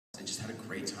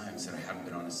great time. I said, I haven't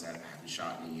been on a set, I haven't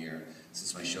shot in a year.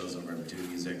 Since my show's over, I'm doing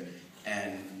music.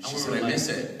 And she said, I miss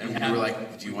it. And we were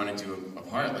like, do you want to do a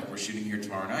part? Like, we're shooting here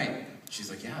tomorrow night. She's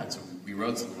like, yeah. So we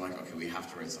wrote something. We're like, okay, we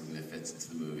have to write something that fits into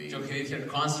the movie. So she did a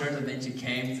concert and then she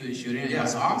came to the shooting and it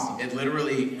was awesome. It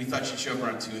literally, we thought she'd show up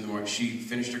around 2 in the morning. She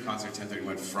finished her concert at 10:30,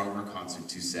 went from her concert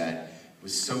to set.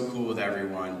 Was so cool with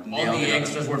everyone. All the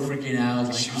extras were freaking out.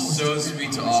 Like, she was so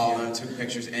sweet to all of them, took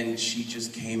pictures, and she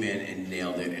just came in and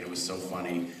nailed it, and it was so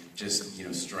funny. Just, you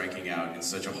know, striking out in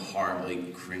such a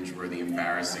horribly cringeworthy,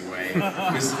 embarrassing way.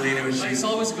 Selena was it's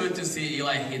always good to see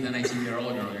Eli hit the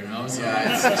 19-year-old girl, you know? So.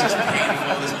 Yeah, it's just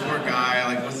painful. This poor guy,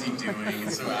 like, what's he doing?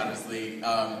 It's so out of his league.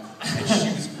 And she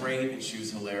was great, and she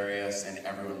was hilarious, and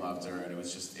everyone loved her, and it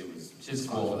was just, She's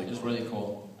cool. It was really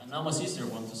cool. And now my sister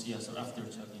wants to see us after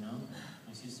Chuck, you know?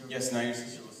 My sister. Yes, now your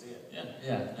sister will see it. Yeah.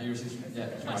 Yeah, now your sister. Yeah,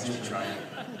 my sister trying.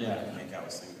 Yeah. Make out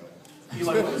with Cinco.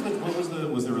 Eli,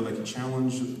 was there like a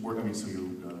challenge? I mean, so you're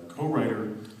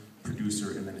co-writer,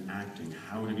 producer, and then acting.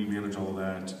 How did you manage all of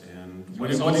that? And what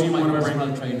did you want to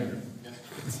bring? Trainer.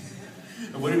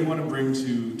 And what did you want to bring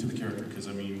to the character? Because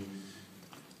I mean,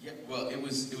 yeah, well, it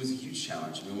was a huge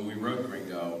challenge. I mean, when we wrote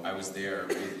Gringo, I was there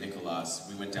with Nicolás.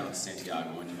 We went down to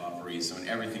Santiago, went to Valparaiso, and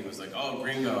everything was like, oh,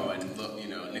 Gringo, and look, you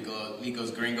know,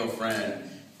 Nico's Gringo friend.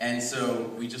 And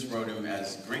so we just wrote him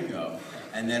as Gringo.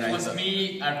 And then it was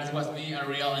me,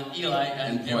 Ariel, and Eli,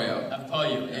 and Pollo. And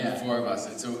Pollo, yeah. And the 4 of us.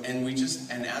 And so,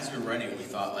 and as we were writing, we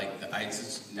thought, like, I had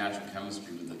such natural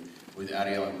chemistry with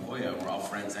Ariel and Pollo. We're all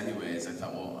friends anyways. I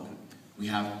thought, well, we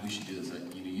should do this.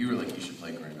 You know, you were like, you should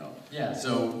play Gringo. Yeah.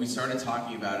 So we started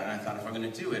talking about it, and I thought, if I'm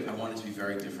going to do it, I want it to be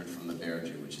very different from the Bear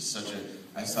Jew, which is such a,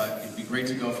 I thought it'd be great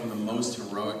to go from the most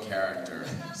heroic character,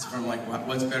 from like,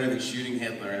 what's better than shooting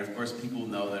Hitler? And of course, people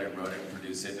know that I wrote it and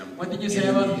produced it. And what did you say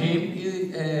about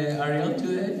him, Ariel,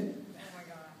 today?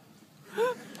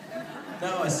 Oh my God.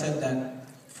 No, I said that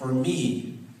for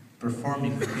me,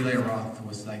 performing with Eli Roth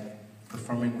was like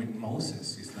performing with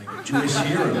Moses. He's like a Jewish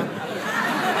hero.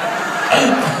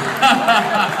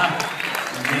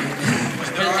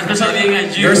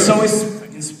 You're so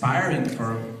inspiring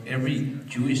for every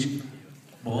Jewish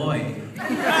boy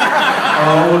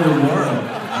all over the world.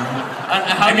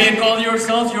 And how do you call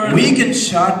yourself? We can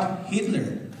shot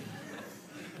Hitler.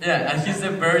 Yeah, and he's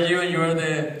the Bear Jew and you're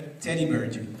the Teddy Bear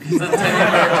Jew. He's the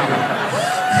Teddy Bear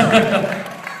Jew.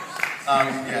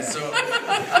 Yeah, so they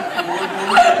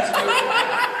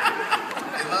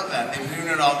love that. They've been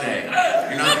doing it all day.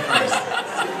 You're not the first.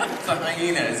 It's like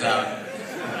hyena is out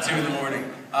 2 in the morning.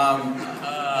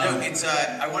 No, it's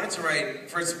I wanted to write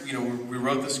first. You know, we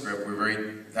wrote the script.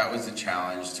 That was the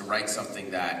challenge, to write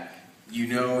something that you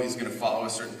know is going to follow a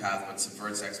certain path but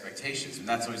subverts expectations, and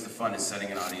that's always the fun, is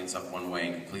setting an audience up one way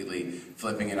and completely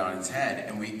flipping it on its head.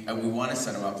 And we want to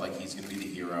set him up like he's going to be the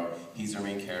hero. He's our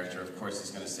main character. Of course,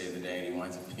 he's going to save the day, and he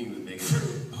winds up being the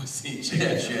biggest pussy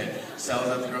chicken shit. Sells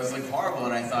out the girls like horrible.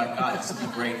 And I thought, God, this would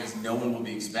be great because no one will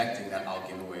be expecting that I'll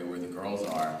give away where the girls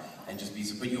are and just be.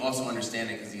 But you also understand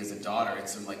it because he has a daughter.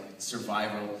 It's some like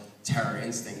survival terror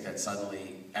instinct that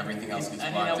suddenly everything else gets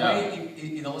blocked out. And in a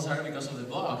way, it all started because of the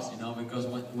blogs, you know, because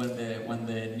when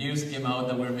the news came out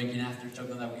that we were making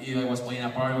AFTERSHOCK and that Eli was playing a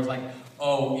part, it was like,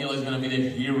 oh, Eli's gonna be the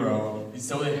hero. He's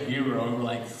so the hero. And we're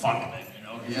like, fuck it, you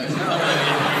know. Yeah, it's not gonna be a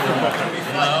hero. It'll be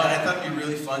fun. And I thought it'd be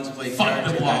really fun to play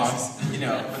character that's, you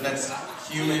know, but that's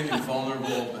human and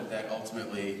vulnerable, but that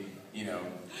ultimately, you know,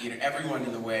 everyone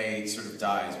in the way sort of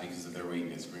dies because of their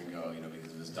weakness. Gringo, you know,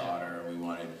 because of his daughter. We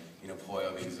wanted, you know,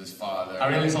 Pollo because of his father.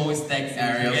 Ariel is always texting.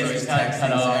 Ariel is always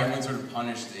texting. So everyone's sort of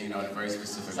punished, you know, in a very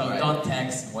specific way. So don't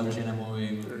text while you're seeing a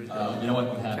movie. You know what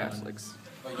would happen. Catholics.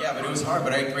 But yeah, but it was hard.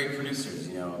 But I had great producers,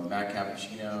 you know, Matt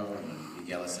Cappuccino and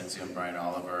Miguel Asensio and Brian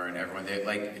Oliver and everyone. They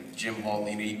like Jim Holt.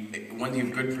 You know, when you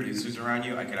have good producers around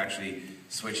you, I could actually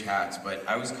switch hats. But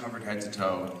I was covered head to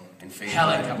toe in face.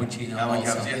 Helen Cappuccino. Helen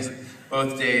Cappuccino, yes,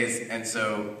 both days. And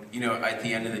so, you know, at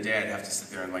the end of the day, I'd have to sit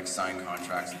there and like sign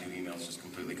contracts and do emails just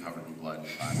completely covered in blood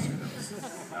last year. That was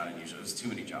not unusual. It was too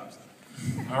many jobs.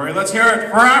 all right, let's hear it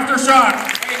for AFTERSHOCK.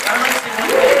 Hey, I'd like to say one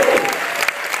thing.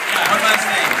 Yeah, one last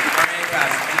thing. Our main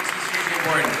cast, and this is hugely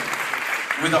important.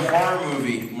 With a horror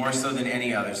movie, more so than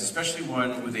any others, especially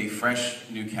one with a fresh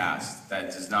new cast that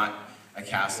is not a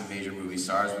cast of major movie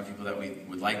stars, but people that we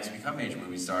would like to become major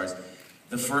movie stars,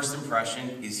 the first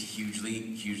impression is hugely,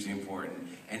 hugely important.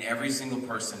 And every single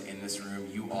person in this room,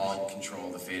 you all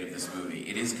control the fate of this movie.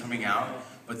 It is coming out,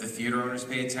 but the theater owners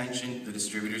pay attention, the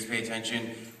distributors pay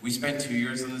attention. We spent 2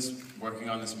 years on this, working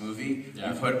on this movie.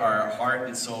 Yeah. We put our heart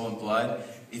and soul and blood.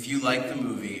 If you like the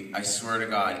movie, I swear to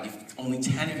God, if only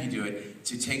 10 of you do it,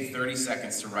 to take 30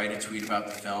 seconds to write a tweet about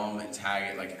the film and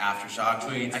tag it like AFTERSHOCK.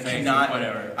 Tweet, I Facebook, cannot,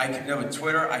 whatever. No, with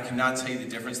Twitter, I cannot tell you the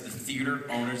difference. The theater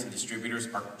owners and distributors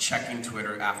are checking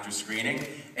Twitter after screening,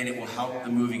 and it will help the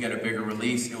movie get a bigger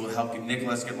release. It will help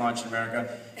Nicolás get launched in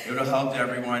America. It will help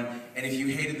everyone. And if you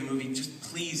hated the movie, just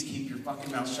please keep your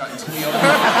fucking mouth shut until we open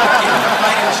it.